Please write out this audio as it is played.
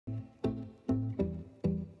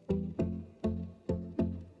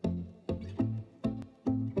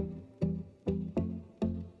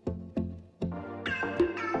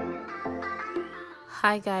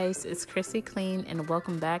Hi guys, it's Krissy Klean and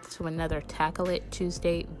welcome back to another Tackle It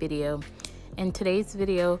Tuesday video. In today's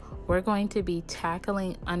video, we're going to be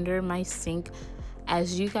tackling under my sink.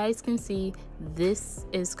 As you guys can see, this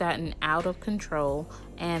has gotten out of control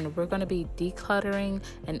and we're going to be decluttering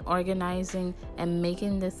and organizing and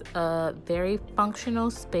making this a very functional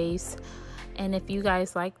space. And if you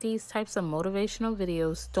guys like these types of motivational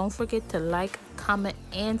videos, don't forget to like, comment,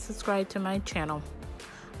 and subscribe to my channel.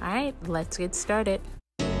 All right, let's get started.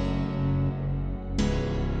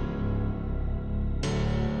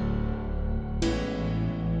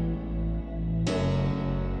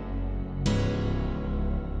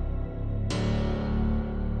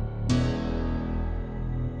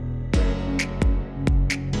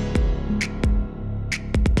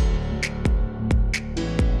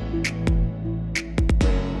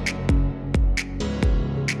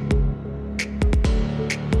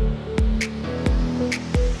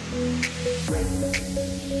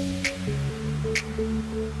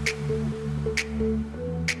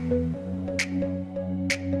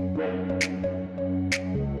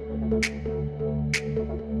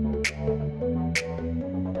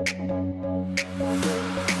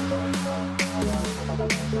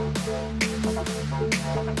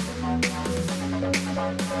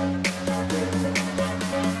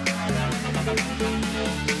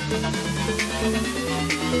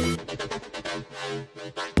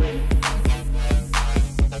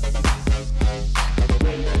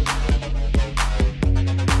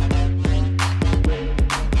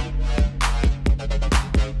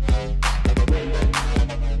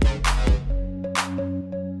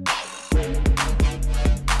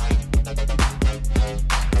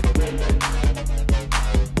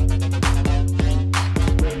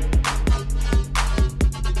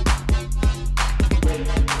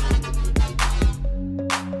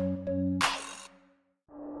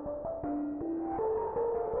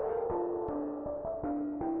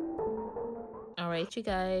 Alright you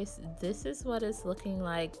guys, this is what it's looking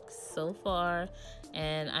like so far,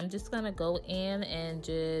 and I'm just gonna go in and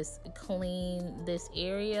just clean this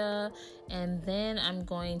area, and then I'm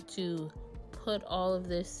going to put all of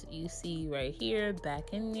this you see right here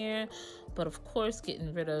back in there, but of course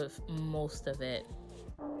getting rid of most of it.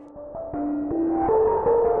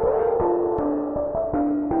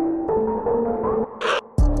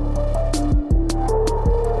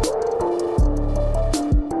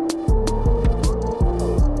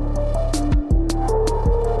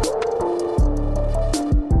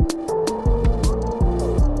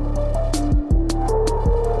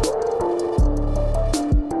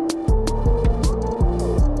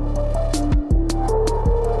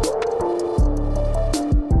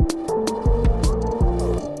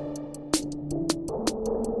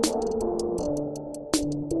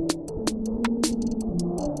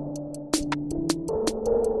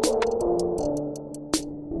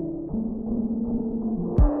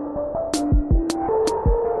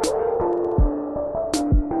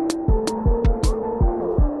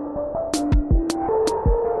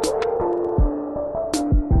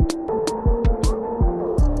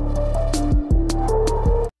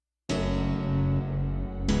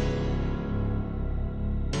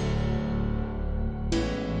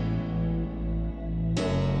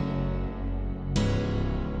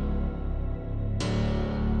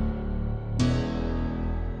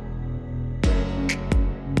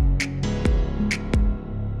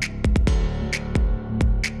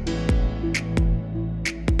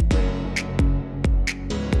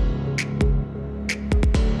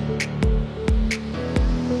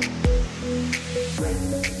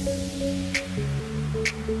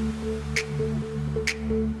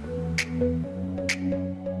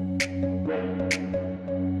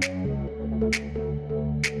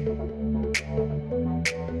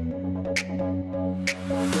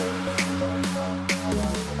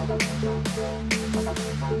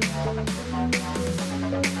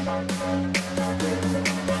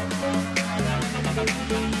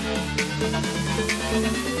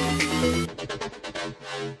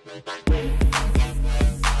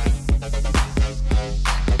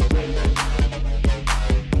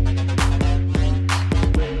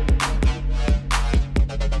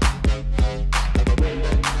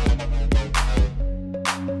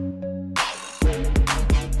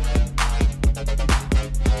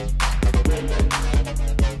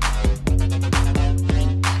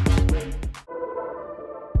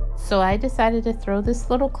 So I decided to throw this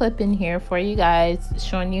little clip in here for you guys,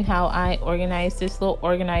 showing you how I organize this little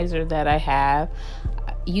organizer that I have.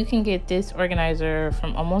 You can get this organizer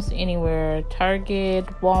from almost anywhere, Target,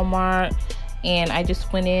 Walmart, and I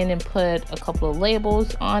just went in and put a couple of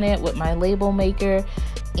labels on it with my label maker.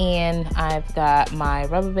 And I've got my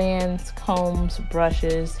rubber bands, combs,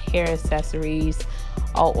 brushes, hair accessories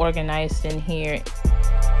all organized in here.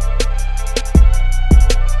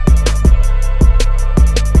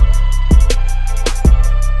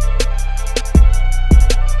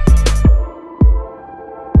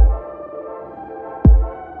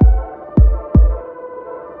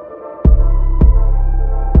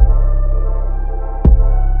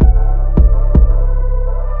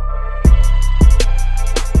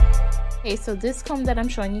 Okay, so this comb that I'm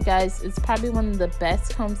showing you guys is probably one of the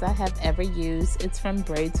best combs I have ever used. It's from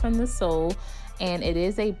Braids from the Soul, and it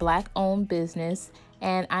is a Black-owned business.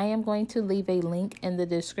 And I am going to leave a link in the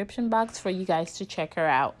description box for you guys to check her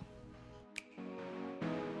out.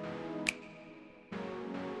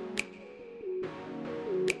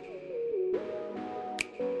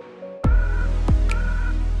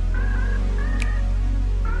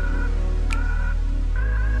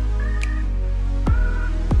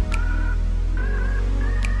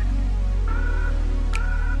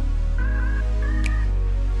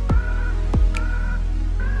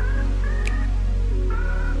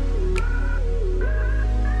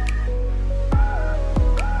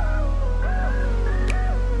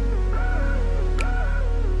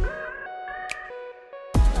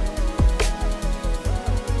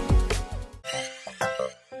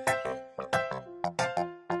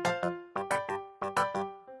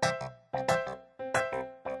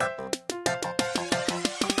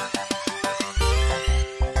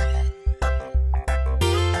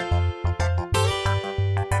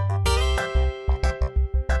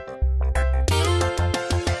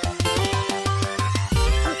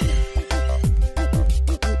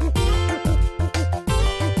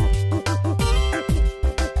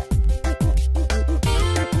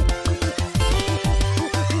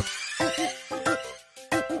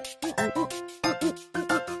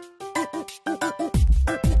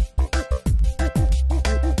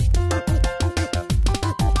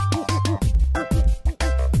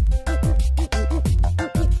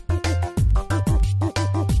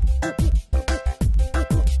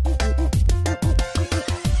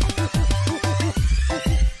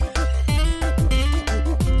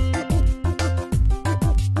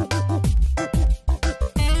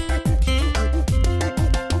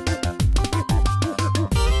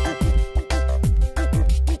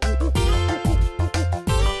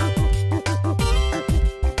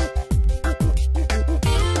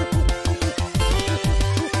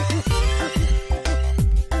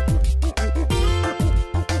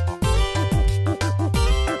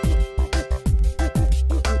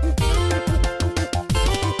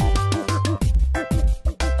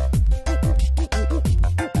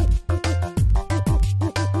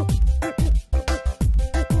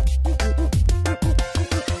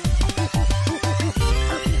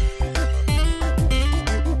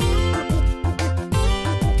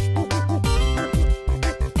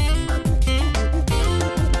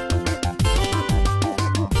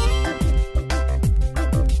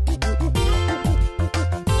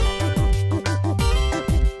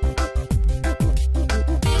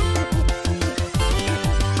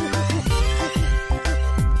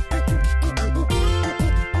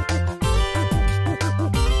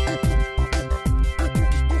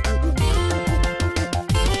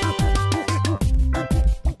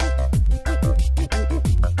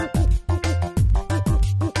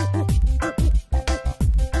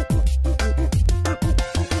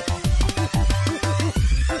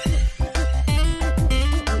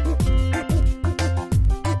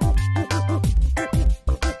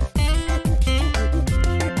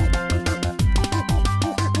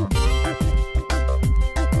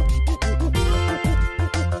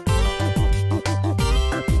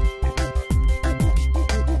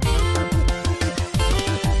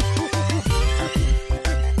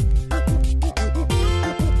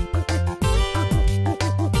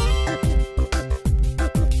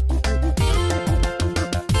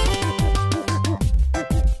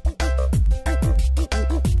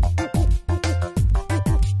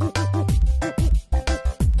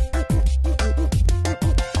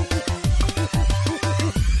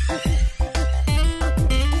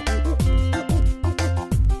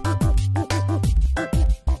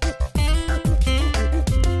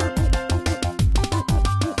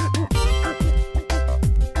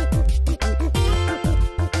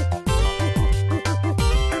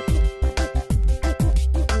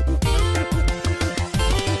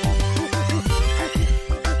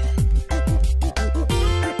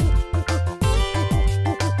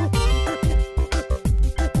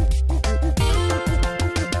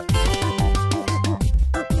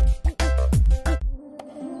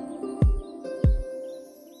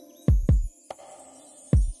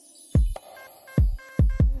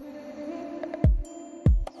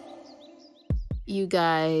 You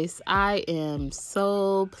guys, I am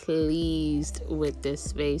so pleased with this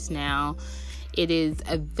space now. It is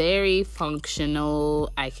a very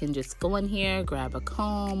functional. I can just go in here, grab a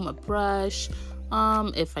comb, a brush,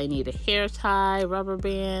 if I need a hair tie, rubber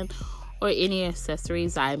band, or any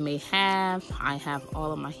accessories I may have. I have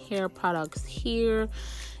all of my hair products here.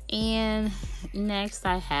 And next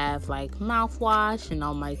I have like mouthwash and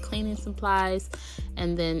all my cleaning supplies.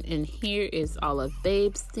 And then in here is all of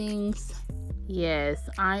Babe's things. Yes,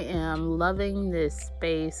 I am loving this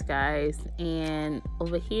space, guys. And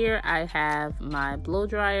over here I have my blow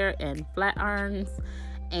dryer and flat irons,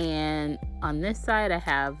 and on this side I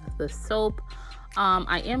have the soap.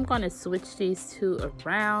 I am going to switch these two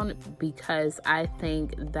around because I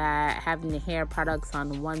think that having the hair products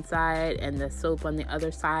on one side and the soap on the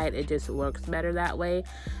other side, it just works better that way.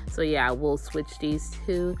 So yeah, I will switch these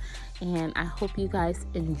two, and I hope you guys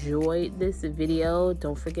enjoyed this video.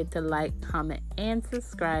 Don't forget to like, comment, and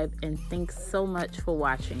subscribe, and thanks so much for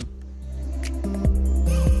watching.